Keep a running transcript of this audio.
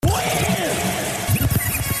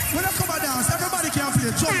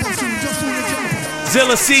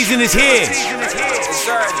Zilla season is here.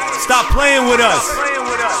 Stop playing with us.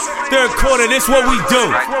 Third quarter, this what we do.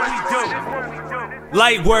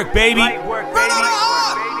 Light work, baby.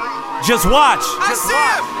 Just watch.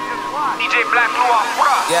 DJ Blkluos, what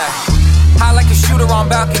up? Yeah. High like a shooter on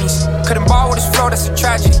balconies. Couldn't bar with his flow, that's a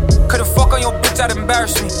tragedy. Couldn't fuck on your bitch, that'd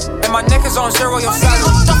embarrass me. And my neck is on zero, your salary.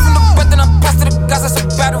 Jump from the bed, then I pass to the guys, that's a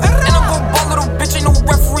battery. And I'm gon' ball, little bitch, ain't no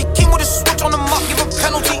referee. Came with a switch on the mop, give a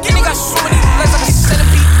penalty. And they got so many legs like a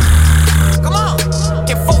centipede. Come on.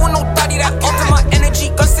 Can't fuck with no thotty, that alter my energy.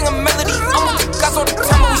 Gun sing a melody. I'm with the guys all the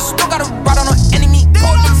time, but we still gotta ride on our enemy.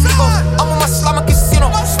 Hold the Legos, I'm on my slime casino.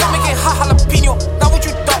 Stomach get hot jalapeno. Not what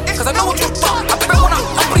you thought, cause I know what you thought. I bet when I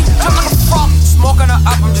uppity, jump like a frog. Smoke on the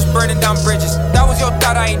up, I'm just burning down bridges. That was your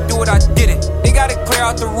thought, I ain't do it, I did it. They gotta clear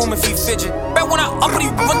out the room if he fidget. Bet when I uppity,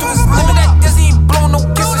 run through his limit. That Disney ain't blowing no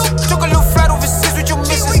kisses. Took a little flat overseas with your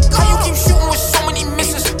missus. How you keep shooting with so many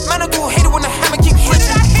misses? Man, I do hate it when the hammer keep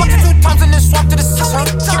glitching. Fucked it 2 times and then swapped to the sis, huh?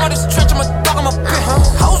 Came out this trench, I'm a dog, I'm a bit, huh?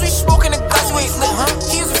 How's we smoking the guys who ain't lit, huh?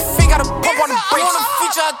 He is a fake, gotta pump on the brakes. On the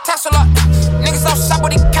feature, I tax a lot. Niggas outside, but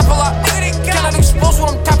they cap a lot. Cannot expose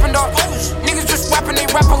what I'm tapping, dog. Niggas just rapping, they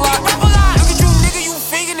rap a lot. Look at you, nigga, you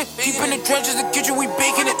faking it. Deep in the trenches, the kitchen, we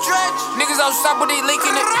baking it. Niggas outside, but they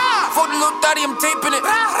laking it. Fuck the little thotty, I'm taping it.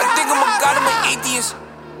 I think I'm a god, I'm an atheist.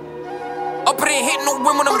 Up it ain't hitting no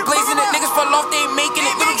win when I'm blazing it. Niggas fell off, they ain't making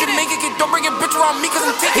it. Little Jamaican kid, don't bring a bitch around me, cause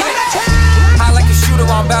I'm taking it. High like a shooter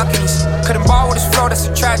on balconies. Couldn't bar with his flow, that's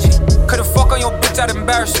a tragedy. Couldn't fuck on your bitch, that'd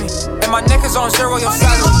embarrass me. And my neck is on zero, your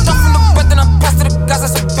salary. Jump from the bed, then I pass to the guys,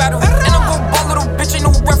 that's a battery. And I'm gon' ball, little bitch, ain't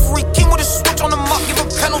no referee. Came with a switch on the mop, give a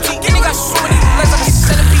penalty. And they got so many legs like a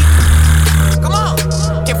centipede. Come on.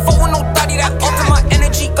 Can't fuck with no thotty, that alter my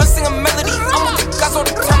energy. Gun sing a melody. I'm with the guys all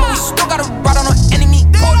the time, but we still gotta ride on our enemy.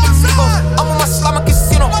 Hold the Legos, I'm on my slime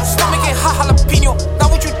casino. Stomach get hot jalapeno.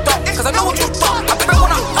 Not what you thought, cause I know what you thought. I bet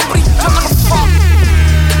when I uppity, jump like a frog.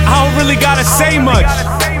 I don't really gotta say much.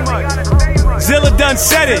 Zilla done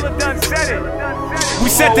said it. We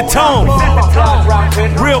set the tone.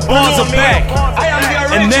 Real bars are back.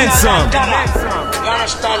 And then some. You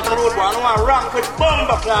understand the road, boy? I don't want to rock with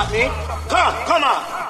Blkluos, me. Come on.